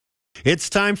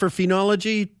It's time for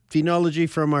Phenology. Phenology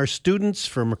from our students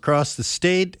from across the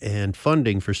state, and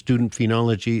funding for student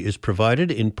phenology is provided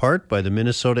in part by the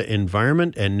Minnesota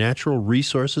Environment and Natural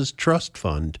Resources Trust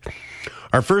Fund.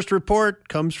 Our first report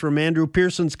comes from Andrew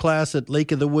Pearson's class at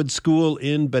Lake of the Woods School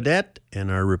in Baudette, and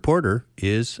our reporter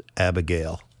is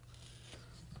Abigail.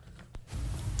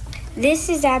 This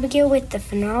is Abigail with the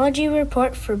Phenology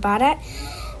Report for Baudette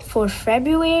for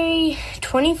February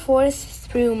 24th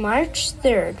through March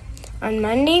 3rd. On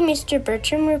Monday, Mr.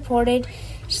 Bertram reported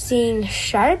seeing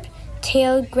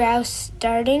sharp-tailed grouse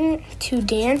starting to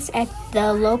dance at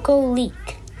the local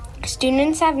lake.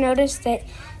 Students have noticed that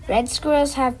red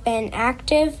squirrels have been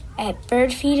active at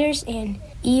bird feeders and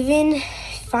even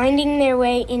finding their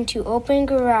way into open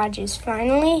garages.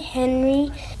 Finally,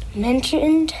 Henry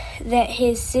mentioned that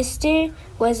his sister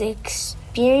was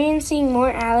experiencing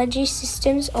more allergy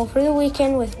symptoms over the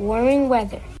weekend with warming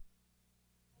weather.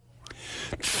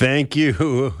 Thank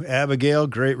you, Abigail.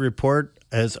 Great report,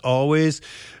 as always.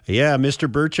 Yeah, Mr.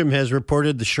 Bertram has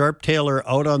reported the sharp-tailer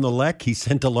out on the lek. He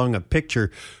sent along a picture.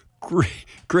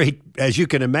 Great, as you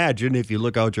can imagine, if you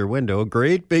look out your window, a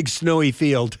great big snowy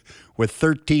field with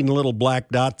 13 little black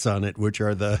dots on it, which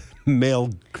are the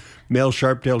male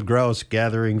sharp-tailed grouse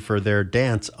gathering for their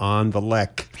dance on the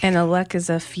lek. And a lek is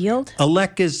a field? A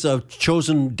lek is a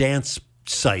chosen dance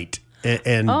site,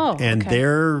 and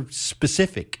they're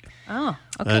specific. Oh,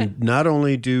 okay. And not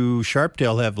only do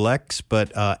sharptail have leks,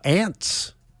 but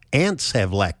ants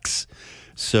have leks.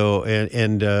 So,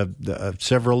 and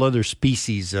several other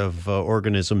species of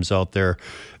organisms out there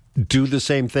do the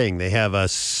same thing. They have a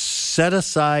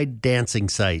set-aside dancing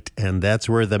site, and that's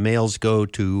where the males go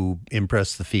to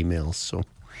impress the females. So,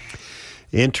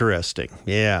 interesting.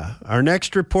 Yeah. Our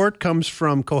next report comes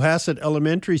from Cohasset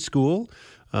Elementary School,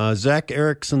 Zach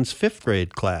Erickson's 5th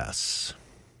grade class.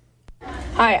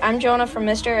 Hi, I'm Jonah from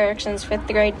Mr. Erickson's 5th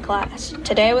grade class.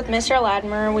 Today with Mr.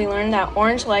 Latimer, we learned that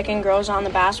orange lichen grows on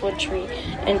the basswood tree,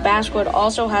 and basswood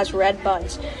also has red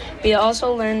buds. We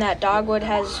also learned that dogwood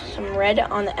has some red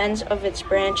on the ends of its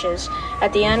branches.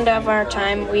 At the end of our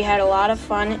time, we had a lot of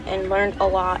fun and learned a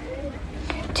lot.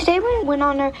 Today we went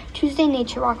on our Tuesday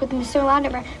nature walk with Mr.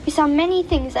 Latimer. We saw many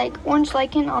things like orange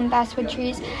lichen on basswood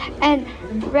trees and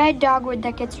red dogwood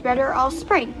that gets redder all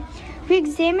spring. We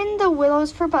examined the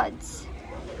willows for buds.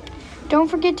 Don't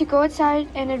forget to go outside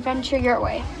and adventure your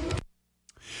way.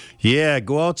 Yeah,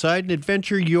 go outside and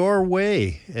adventure your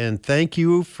way. And thank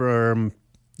you from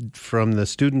the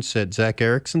students at Zach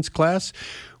Erickson's class.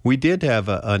 We did have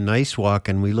a nice walk,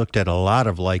 and we looked at a lot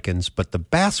of lichens, but the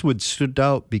basswood stood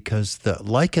out because the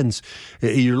lichens,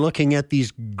 you're looking at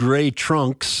these gray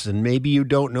trunks, and maybe you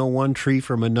don't know one tree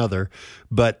from another,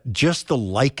 but just the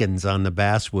lichens on the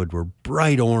basswood were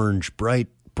bright orange, bright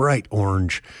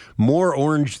orange, more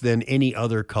orange than any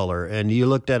other color. And you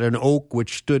looked at an oak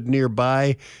which stood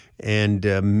nearby, and,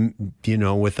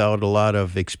 without a lot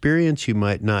of experience, you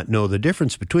might not know the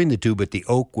difference between the two, but the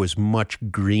oak was much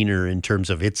greener in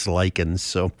terms of its lichens.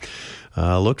 So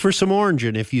look for some orange,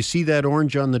 and if you see that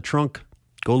orange on the trunk,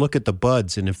 go look at the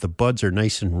buds, and if the buds are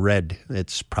nice and red,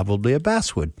 it's probably a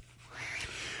basswood.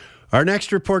 Our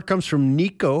next report comes from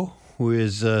Nico, who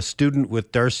is a student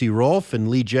with Darcy Rolfe and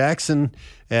Lee Jackson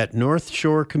at North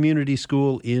Shore Community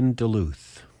School in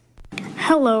Duluth.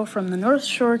 Hello from the North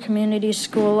Shore Community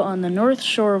School on the North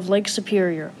Shore of Lake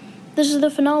Superior. This is the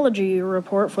Phenology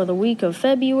Report for the week of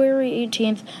February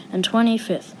 18th and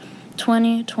 25th,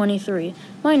 2023.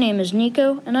 My name is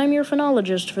Nico, and I'm your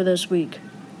phenologist for this week.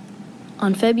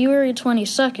 On February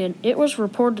 22nd, it was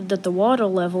reported that the water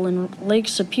level in Lake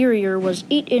Superior was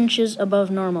 8 inches above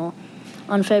normal.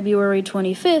 On February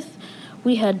 25th,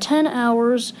 we had 10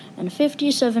 hours and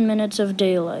 57 minutes of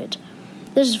daylight.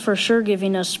 This is for sure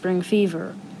giving us spring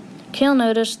fever. Kale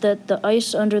noticed that the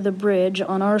ice under the bridge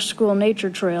on our school nature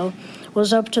trail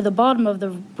was up to the bottom of the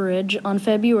bridge on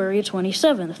February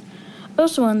 27th.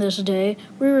 Also on this day,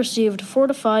 we received 4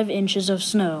 to 5 inches of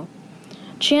snow.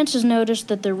 Chances noticed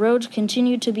that the roads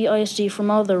continued to be icy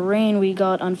from all the rain we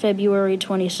got on February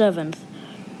 27th.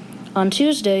 On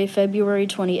Tuesday, February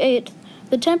 28th,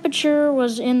 the temperature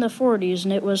was in the 40s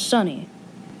and it was sunny.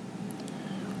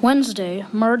 Wednesday,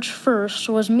 March 1st,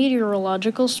 was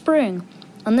meteorological spring.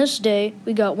 On this day,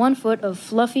 we got 1 foot of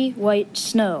fluffy white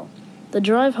snow. The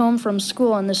drive home from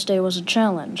school on this day was a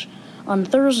challenge. On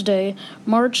Thursday,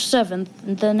 March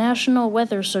 7th, the National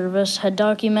Weather Service had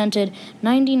documented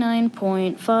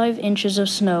 99.5 inches of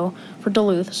snow for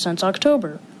Duluth since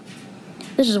October.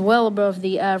 This is well above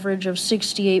the average of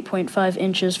 68.5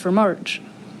 inches for March.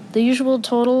 The usual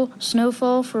total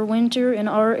snowfall for winter in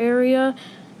our area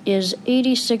is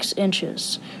 86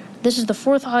 inches. This is the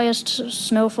fourth highest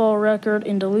snowfall record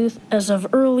in Duluth as of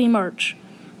early March.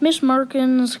 Miss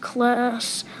Markin's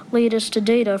class latest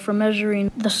data from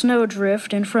measuring the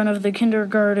snowdrift in front of the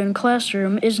kindergarten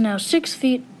classroom is now 6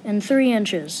 feet and 3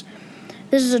 inches.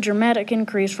 This is a dramatic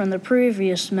increase from the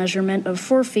previous measurement of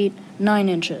 4 feet 9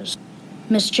 inches.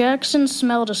 Miss Jackson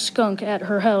smelled a skunk at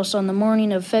her house on the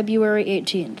morning of February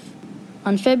 18th.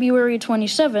 On February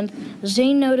 27th,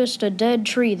 Zane noticed a dead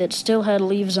tree that still had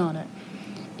leaves on it.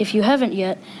 If you haven't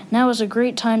yet, now is a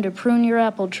great time to prune your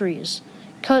apple trees.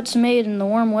 Cuts made in the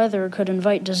warm weather could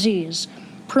invite disease.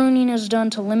 Pruning is done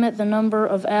to limit the number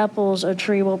of apples a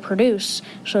tree will produce,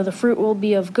 so the fruit will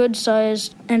be of good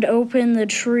size, and open the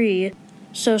tree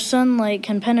so sunlight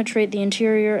can penetrate the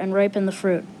interior and ripen the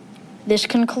fruit. This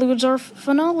concludes our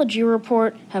phonology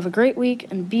report. Have a great week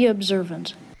and be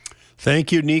observant.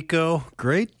 Thank you, Nico.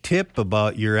 Great tip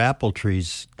about your apple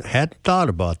trees. Hadn't thought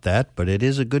about that, but it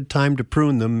is a good time to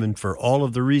prune them, and for all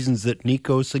of the reasons that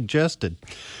Nico suggested.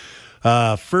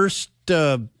 First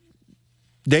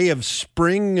day of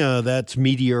spring, that's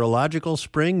meteorological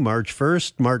spring, March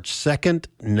 1st. March 2nd,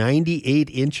 98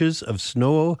 inches of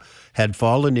snow had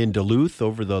fallen in Duluth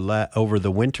over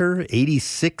the winter.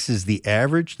 86 is the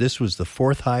average. This was the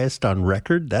fourth highest on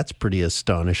record. That's pretty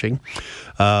astonishing.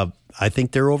 I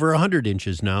think they're over 100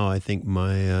 inches now. I think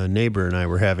my neighbor and I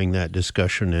were having that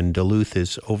discussion, and Duluth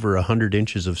is over 100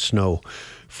 inches of snow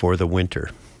for the winter.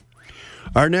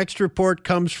 Our next report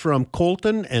comes from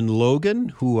Colton and Logan,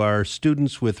 who are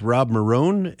students with Rob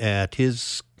Marone at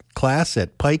his class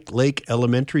at Pike Lake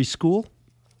Elementary School.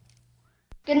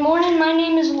 Good morning, my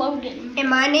name is Logan. And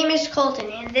my name is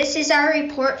Colton, and this is our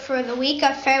report for the week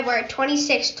of February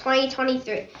 26,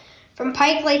 2023, from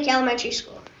Pike Lake Elementary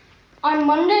School. On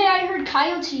Monday, I heard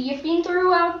coyotes yipping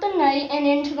throughout the night and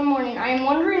into the morning. I am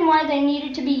wondering why they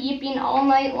needed to be yipping all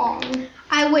night long.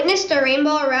 I witnessed a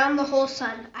rainbow around the whole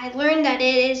sun. I learned that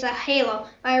it is a halo.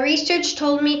 My research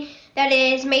told me that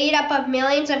it is made up of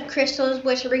millions of crystals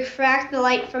which refract the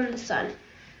light from the sun.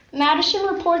 Madison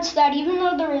reports that even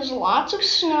though there is lots of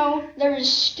snow, there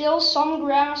is still some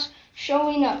grass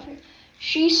showing up.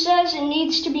 She says it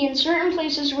needs to be in certain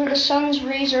places where the sun's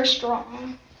rays are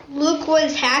strong. Luke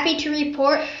was happy to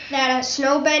report that a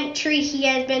snow-bent tree he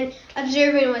had been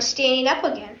observing was standing up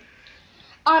again.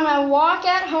 On a walk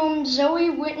at home,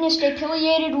 Zoe witnessed a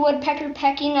pileated woodpecker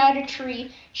pecking at a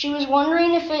tree. She was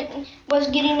wondering if it was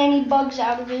getting any bugs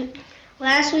out of it.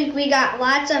 Last week we got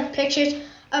lots of pictures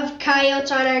of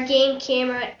coyotes on our game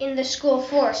camera in the school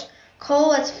forest. Cole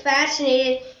was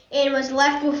fascinated and was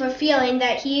left with a feeling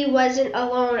that he wasn't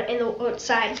alone in the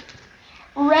outside.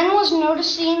 Ren was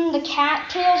noticing the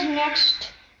cattails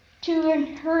next to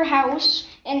her house,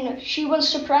 and she was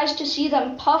surprised to see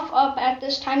them puff up at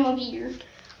this time of year.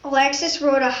 Alexis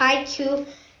wrote a haiku.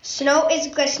 Snow is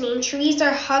glistening, trees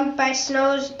are hugged by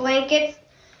snow's blanket,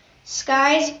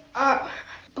 skies are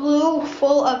blue,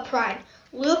 full of pride.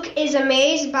 Luke is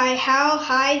amazed by how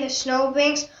high the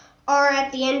snowbanks are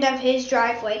at the end of his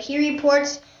driveway. He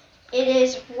reports it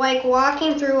is like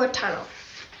walking through a tunnel.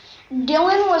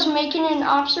 Dylan was making an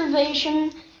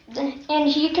observation, and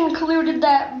he concluded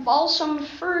that balsam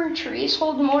fir trees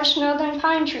hold more snow than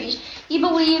pine trees. He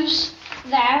believes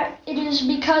that it is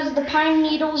because the pine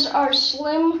needles are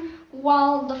slim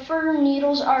while the fir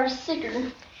needles are thicker.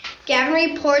 Gavin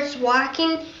reports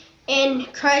walking in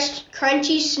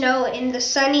crunchy snow in the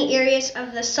sunny areas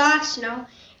of the soft snow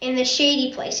in the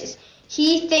shady places.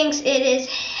 He thinks it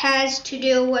has to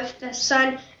do with the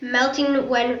sun melting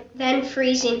when then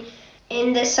freezing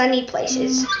in the sunny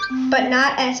places, but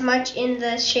not as much in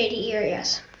the shady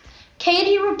areas.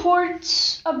 Katie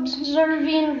reports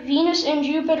observing Venus and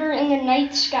Jupiter in the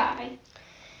night sky.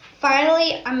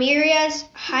 Finally, Amiria's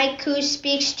haiku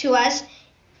speaks to us.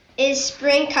 Is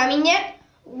spring coming yet?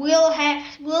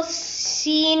 We'll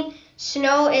see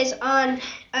snow is on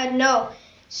a no,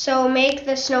 so make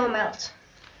the snow melt.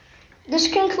 This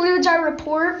concludes our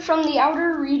report from the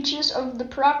outer reaches of the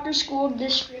Proctor School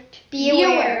District. Be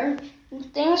aware.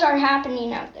 Things are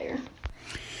happening out there.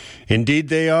 Indeed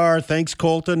they are. Thanks,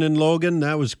 Colton and Logan.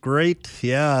 That was great.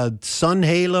 Yeah, sun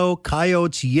halo,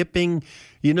 coyotes yipping.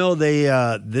 You know,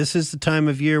 this is the time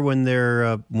of year when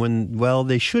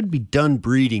they should be done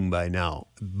breeding by now.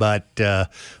 But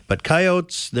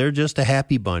coyotes, they're just a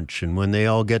happy bunch, and when they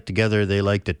all get together, they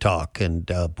like to talk.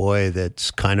 And boy,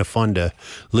 that's kind of fun to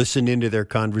listen into their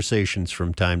conversations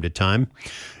from time to time.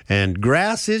 And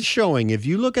grass is showing. If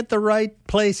you look at the right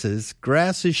places,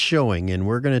 grass is showing. And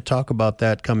we're going to talk about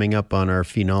that coming up on our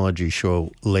phenology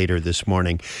show later this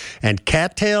morning. And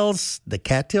the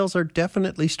cattails are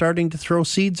definitely starting to throw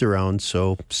seeds around.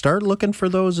 So start looking for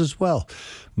those as well.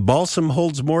 Balsam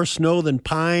holds more snow than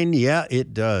pine. Yeah,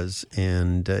 it does,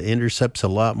 and intercepts a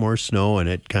lot more snow, and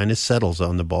it kind of settles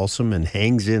on the balsam and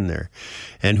hangs in there.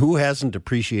 And who hasn't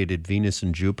appreciated Venus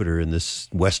and Jupiter in this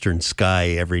western sky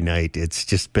every night? It's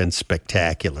just been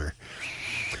spectacular.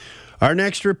 Our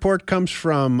next report comes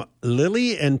from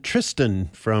Lily and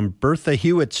Tristan from Bertha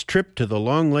Hewitt's trip to the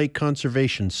Long Lake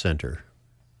Conservation Center.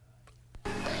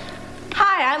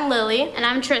 Hi, I'm Lily. And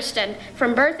I'm Tristan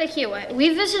from Bertha Hewitt. We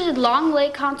visited Long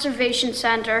Lake Conservation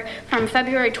Center from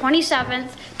February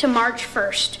 27th to March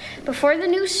 1st. Before the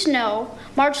new snow,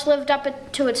 March lived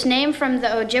up to its name from the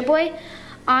Ojibwe,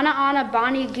 Ana Ana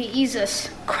Bani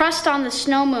Geezus, crust on the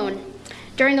snow moon.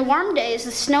 During the warm days,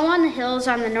 the snow on the hills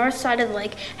on the north side of the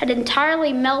lake had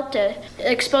entirely melted,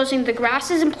 exposing the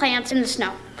grasses and plants in the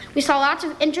snow. We saw lots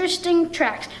of interesting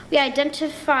tracks. We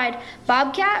identified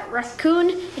bobcat,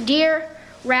 raccoon, deer,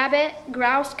 rabbit,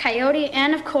 grouse, coyote,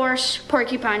 and of course,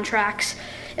 porcupine tracks.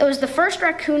 It was the first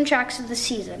raccoon tracks of the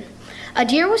season. A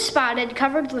deer was spotted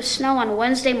covered with snow on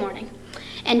Wednesday morning,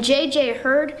 and JJ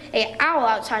heard an owl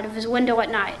outside of his window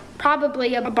at night,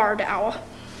 probably a barred owl.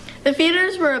 The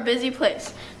feeders were a busy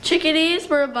place. Chickadees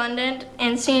were abundant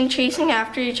and seen chasing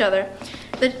after each other.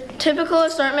 The typical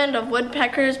assortment of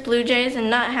woodpeckers, blue jays, and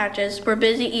nuthatches were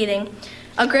busy eating.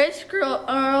 A gray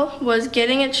squirrel was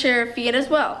getting its share of feed as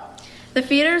well. The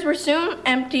feeders were soon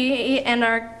empty and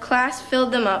our class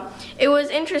filled them up. It was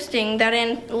interesting that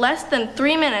in less than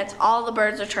 3 minutes all the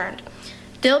birds returned.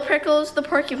 Dill Prickles the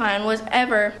porcupine was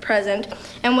ever present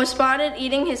and was spotted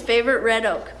eating his favorite red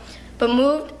oak, but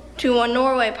moved to a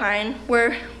Norway pine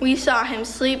where we saw him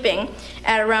sleeping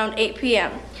at around 8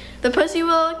 p.m. The pussy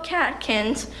willow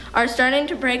catkins are starting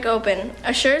to break open,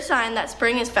 a sure sign that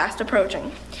spring is fast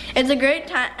approaching. It's a great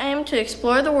time to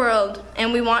explore the world,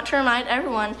 and we want to remind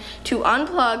everyone to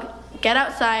unplug, get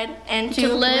outside, and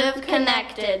to live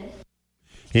connected.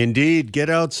 Indeed, get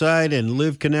outside and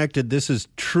live connected. This is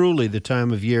truly the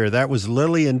time of year. That was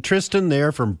Lily and Tristan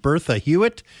there from Bertha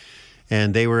Hewitt.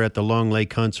 And they were at the Long Lake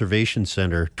Conservation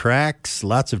Center. Tracks,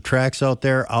 lots of tracks out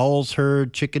there. Owls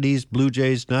heard, chickadees, blue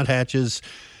jays, nuthatches,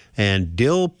 and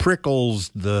Dill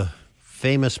Prickles, the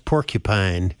famous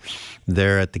porcupine,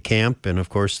 there at the camp. And, of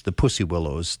course, the pussy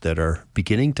willows that are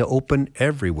beginning to open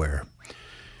everywhere.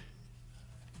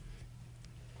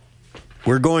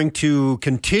 We're going to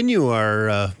continue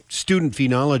our student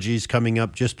phenologies coming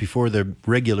up just before the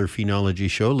regular phenology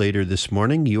show later this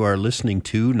morning. You are listening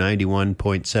to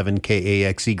 91.7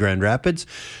 KAXE Grand Rapids,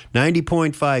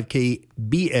 90.5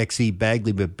 KBXE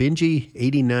Bagley Bemidji,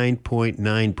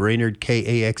 89.9 Brainerd,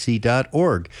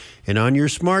 KAXE.org, and on your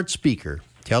smart speaker,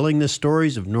 telling the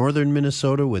stories of northern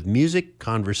Minnesota with music,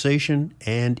 conversation,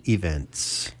 and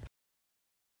events.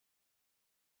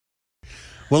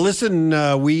 Well, listen,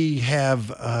 we have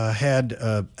had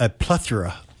a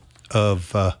plethora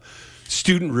of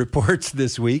student reports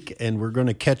this week, and we're going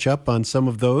to catch up on some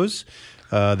of those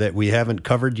that we haven't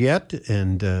covered yet.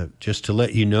 And just to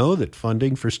let you know that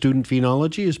funding for student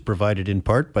phenology is provided in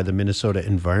part by the Minnesota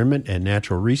Environment and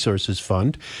Natural Resources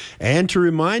Fund. And to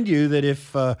remind you that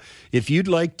if you'd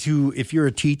like to, if you're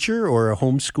a teacher or a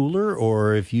homeschooler,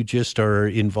 or if you just are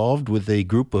involved with a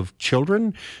group of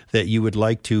children that you would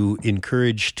like to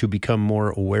encourage to become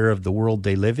more aware of the world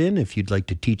they live in, if you'd like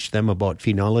to teach them about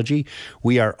phenology,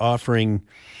 we are offering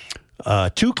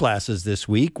 2 classes this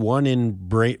week, one in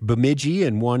Bemidji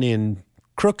and one in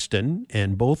Crookston,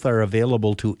 and both are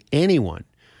available to anyone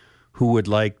who would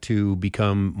like to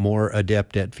become more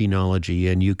adept at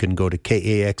phenology. And you can go to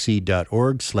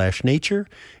kaxe.org/nature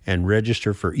and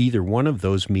register for either one of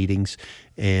those meetings,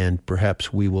 and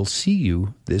perhaps we will see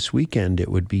you this weekend. It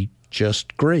would be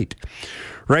just great.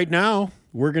 Right now,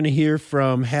 we're going to hear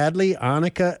from Hadley,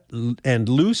 Annika, and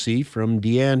Lucy from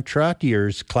Deanne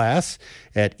Trottier's class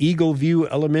at Eagle View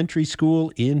Elementary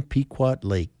School in Pequot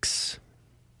Lakes.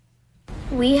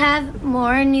 We have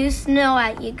more new snow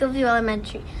at Eagle View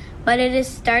Elementary, but it is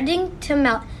starting to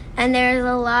melt, and there is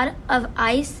a lot of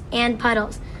ice and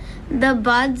puddles. The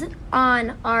buds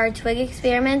on our twig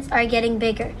experiments are getting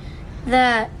bigger.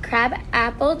 The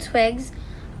crabapple twigs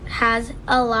has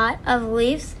a lot of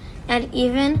leaves and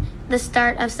even the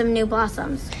start of some new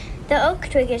blossoms. The oak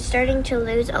twig is starting to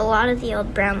lose a lot of the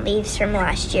old brown leaves from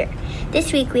last year.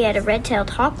 This week we had a red-tailed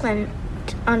hawk land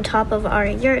on top of our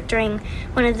yurt during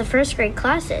one of the first grade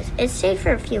classes. It stayed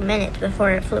for a few minutes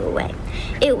before it flew away.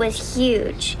 It was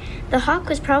huge. The hawk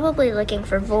was probably looking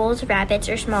for voles, rabbits,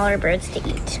 or smaller birds to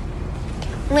eat.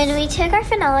 When we took our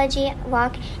phenology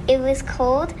walk, it was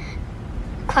cold,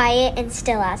 quiet, and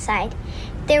still outside.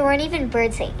 There weren't even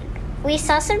birds singing. We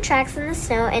saw some tracks in the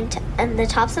snow, and the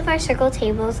tops of our circle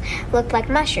tables looked like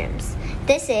mushrooms.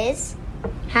 This is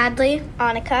Hadley,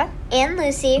 Annika, and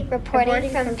Lucy reporting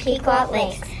from Pequot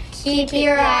Lakes. Keep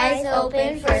your eyes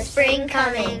open for spring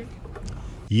coming.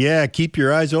 Yeah, keep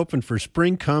your eyes open for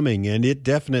spring coming, and it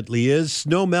definitely is.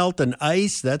 Snow melt and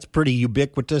ice, that's pretty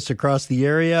ubiquitous across the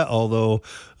area, although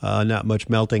not much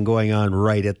melting going on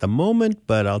right at the moment.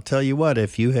 But I'll tell you what,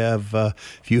 if you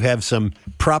have some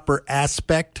proper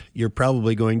aspect, you're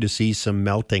probably going to see some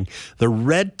melting. The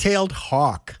red-tailed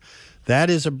hawk, that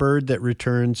is a bird that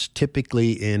returns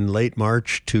typically in late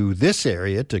March to this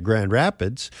area, to Grand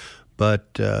Rapids,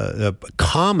 but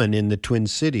common in the Twin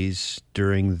Cities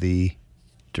during the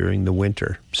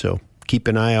winter. So keep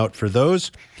an eye out for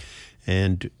those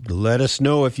and let us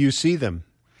know if you see them.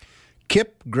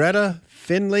 Kip, Greta,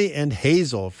 Finley, and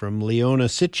Hazel from Leona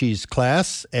Sitchie's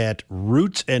class at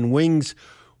Roots and Wings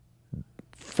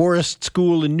Forest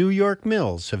School in New York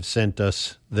Mills have sent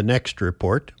us the next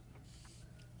report.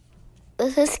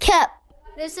 This is Kip.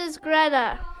 This is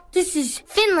Greta. This is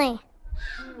Finley.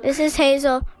 This is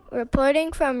Hazel,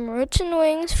 reporting from Roots and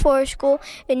Wings Forest School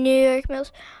in New York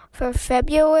Mills for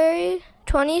February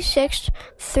 26th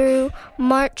through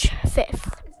March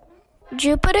 5th.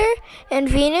 Jupiter and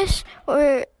Venus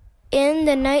were in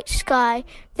the night sky.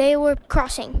 They were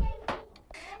crossing.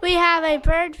 We have a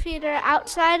bird feeder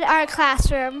outside our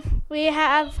classroom. We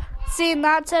have seen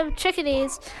lots of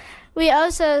chickadees. We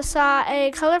also saw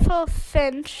a colorful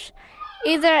finch,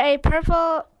 either a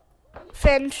purple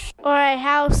finch or a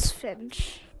house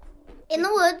finch. In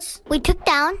the woods, we took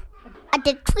down a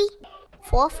dead tree.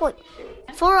 4 foot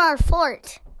for our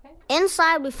fort.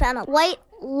 Inside we found a white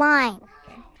line.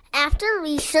 After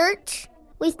research,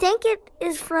 we think it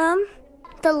is from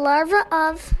the larva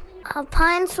of a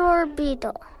pine sorrel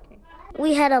beetle.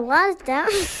 We had a lot of them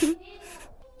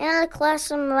in our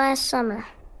classroom last summer.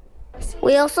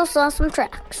 We also saw some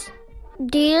tracks.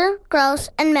 Deer, grouse,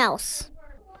 and mouse.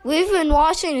 We've been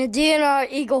watching the DNR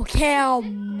Eagle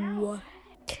Cam.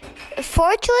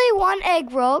 Fortunately, one egg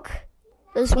broke.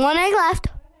 There's one egg left.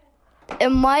 It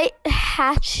might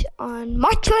hatch on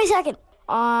March 22nd,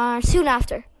 soon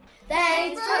after.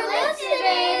 Thanks for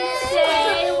listening.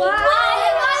 Stay wild.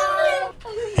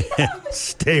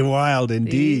 Stay wild,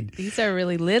 indeed. These are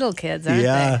really little kids, aren't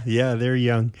they? Yeah, they're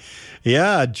young.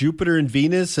 Yeah, Jupiter and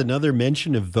Venus, another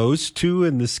mention of those two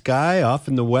in the sky off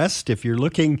in the west. If you're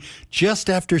looking just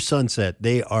after sunset,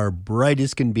 they are bright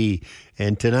as can be.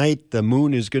 And tonight, the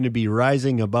moon is going to be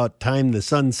rising about time the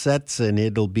sun sets, and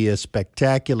it'll be a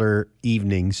spectacular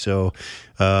evening. So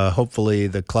hopefully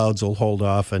the clouds will hold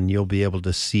off, and you'll be able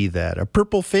to see that. A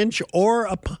purple finch or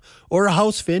a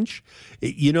house finch,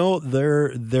 you know,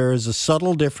 there is a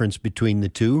subtle difference between the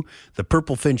two. The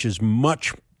purple finch is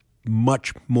much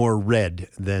more red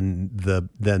than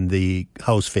the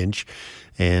house finch,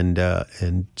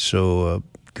 and so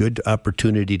good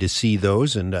opportunity to see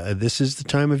those. And this is the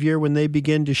time of year when they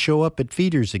begin to show up at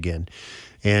feeders again.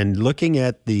 And looking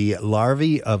at the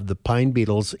larvae of the pine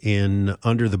beetles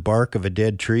under the bark of a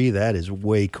dead tree, that is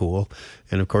way cool.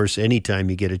 And of course, anytime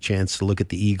you get a chance to look at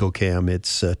the Eagle Cam,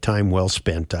 it's time well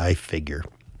spent, I figure.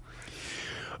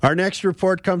 Our next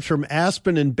report comes from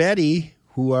Aspen and Betty,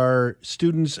 who are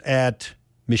students at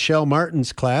Michelle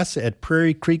Martin's class at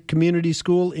Prairie Creek Community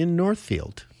School in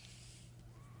Northfield.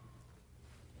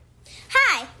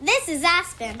 Hi, this is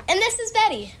Aspen. And this is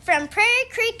Betty. From Prairie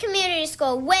Creek Community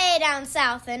School way down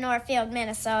south in Northfield,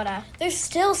 Minnesota. There's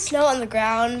still snow on the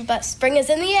ground, but spring is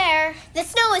in the air. The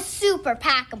snow is super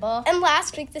packable. And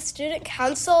last week, the student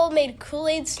council made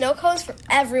Kool-Aid snow cones for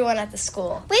everyone at the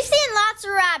school. We've seen lots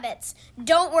of rabbits.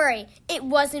 Don't worry, it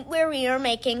wasn't where we were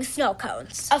making snow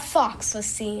cones. A fox was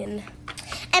seen.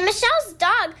 And Michelle's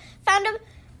dog found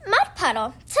a mud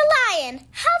puddle to lie in.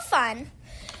 How fun.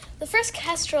 The first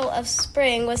kestrel of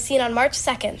spring was seen on March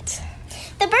 2nd.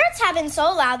 The birds have been so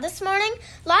loud this morning,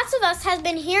 lots of us have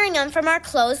been hearing them from our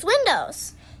closed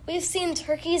windows. We've seen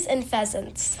turkeys and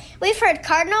pheasants. We've heard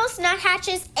cardinals,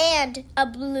 nuthatches, and a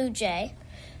blue jay.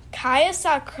 Kaya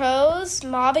saw crows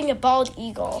mobbing a bald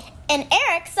eagle. And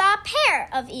Eric saw a pair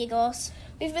of eagles.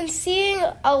 We've been seeing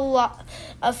a lot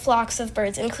of flocks of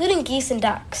birds, including geese and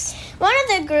ducks. One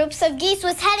of the groups of geese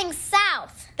was heading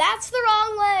south. That's the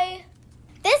wrong way.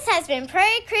 This has been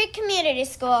Prairie Creek Community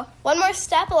School. One more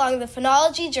step along the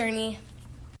phenology journey.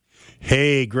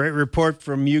 Hey, great report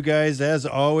from you guys. As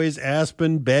always,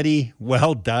 Aspen, Betty,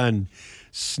 well done.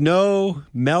 Snow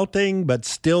melting, but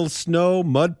still snow,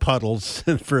 mud puddles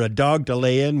for a dog to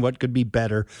lay in. What could be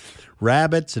better?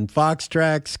 Rabbits and fox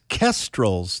tracks,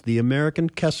 kestrels, the American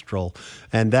kestrel.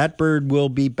 And that bird will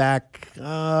be back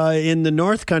in the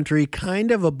North Country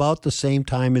kind of about the same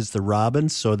time as the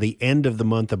robins, so the end of the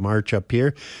month of March up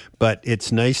here. But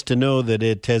it's nice to know that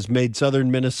it has made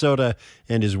southern Minnesota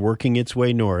and is working its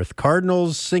way north.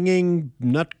 Cardinals singing,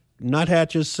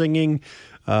 nuthatches singing.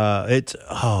 It's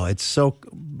so.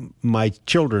 My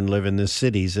children live in the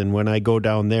cities, and when I go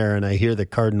down there and I hear the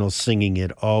cardinals singing,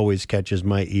 it always catches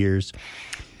my ears.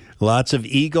 Lots of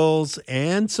eagles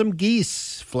and some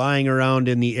geese flying around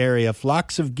in the area,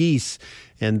 flocks of geese,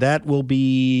 and that will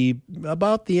be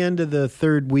about the end of the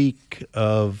third week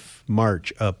of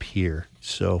March up here.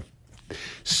 So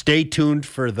stay tuned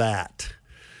for that.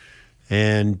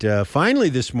 And finally,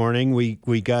 this morning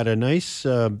we got a nice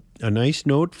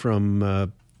note from a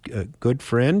good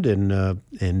friend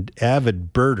and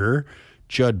avid birder,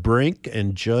 Judd Brink.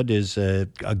 And Judd is a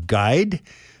guide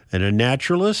and a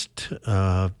naturalist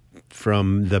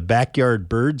from the Backyard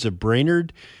Birds of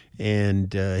Brainerd.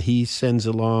 And he sends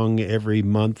along every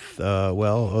month,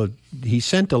 he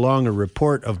sent along a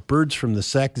report of birds from the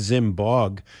Sac-Zim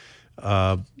Bog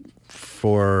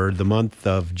for the month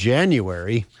of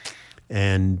January.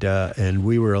 And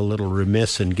we were a little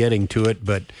remiss in getting to it,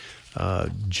 but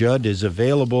Judd is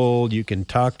available. You can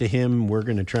talk to him. We're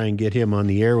going to try and get him on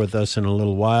the air with us in a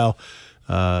little while,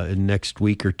 next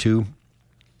week or two.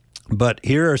 But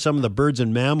here are some of the birds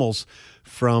and mammals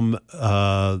from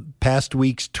past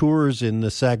week's tours in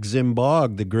the Sac-Zim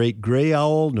Bog: the great gray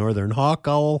owl, northern hawk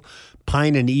owl,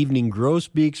 pine and evening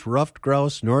grosbeaks, ruffed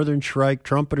grouse, northern shrike,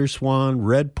 trumpeter swan,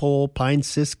 redpoll, pine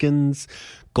siskins,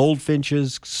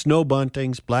 goldfinches, snow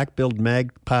buntings, black-billed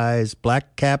magpies,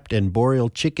 black-capped and boreal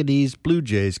chickadees, blue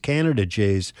jays, Canada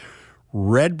jays,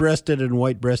 red-breasted and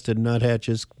white-breasted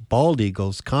nuthatches, bald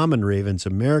eagles, common ravens,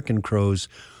 American crows,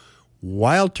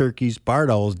 wild turkeys,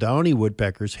 barred owls, downy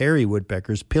woodpeckers, hairy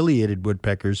woodpeckers, pileated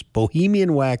woodpeckers,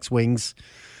 Bohemian waxwings.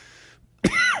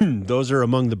 Those are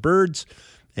among the birds.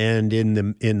 And in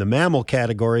the mammal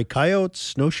category, coyotes,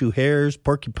 snowshoe hares,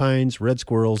 porcupines, red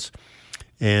squirrels,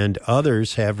 and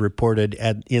others have reported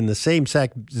in the same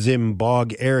Sac-Zim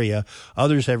Bog area,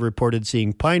 others have reported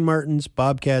seeing pine martens,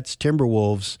 bobcats, timber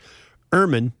wolves,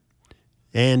 ermine,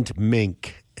 and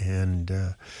mink.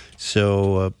 And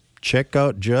so check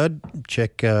out Judd.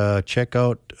 Check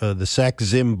out the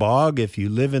Sac-Zim Bog if you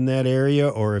live in that area,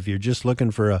 or if you're just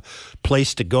looking for a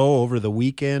place to go over the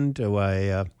weekend.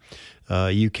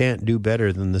 You can't do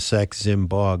better than the Sac-Zim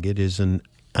Bog. It is an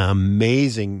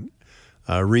amazing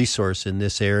resource in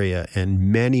this area,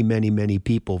 and many, many, many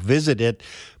people visit it,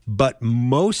 but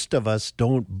most of us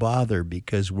don't bother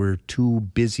because we're too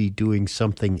busy doing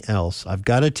something else. I've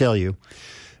got to tell you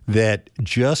that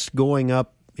just going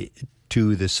up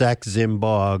to the Sac-Zim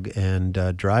Bog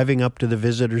and driving up to the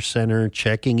visitor center,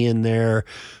 checking in there,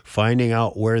 finding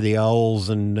out where the owls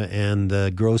and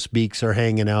the grosbeaks are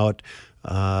hanging out,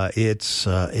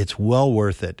 it's well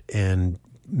worth it. And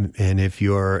if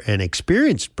you're an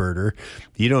experienced birder,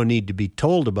 you don't need to be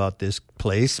told about this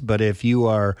place. But if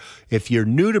you're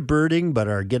new to birding but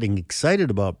are getting excited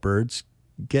about birds,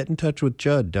 get in touch with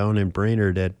Judd down in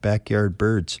Brainerd at Backyard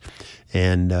Birds,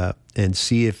 and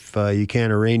see if you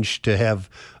can arrange to have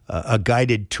a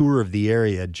guided tour of the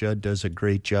area. Judd does a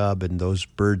great job, and those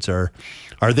birds are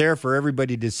there for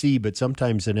everybody to see. But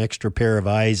sometimes an extra pair of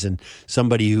eyes and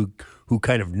somebody who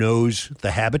kind of knows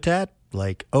the habitat.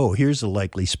 Like, oh, here's a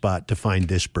likely spot to find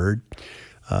this bird.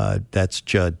 That's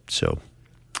Judd. So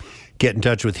get in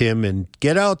touch with him and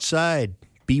get outside.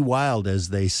 Be wild, as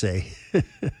they say.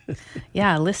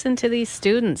 Yeah, listen to these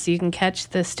students. You can catch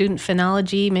the student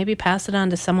phenology, maybe pass it on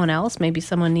to someone else. Maybe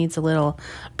someone needs a little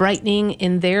brightening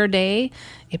in their day.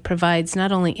 It provides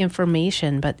not only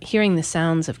information, but hearing the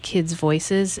sounds of kids'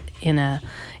 voices in the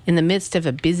midst of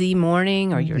a busy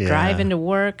morning, or you're driving to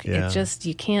work. Yeah. It just,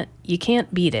 you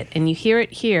can't beat it. And you hear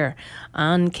it here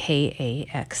on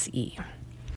KAXE.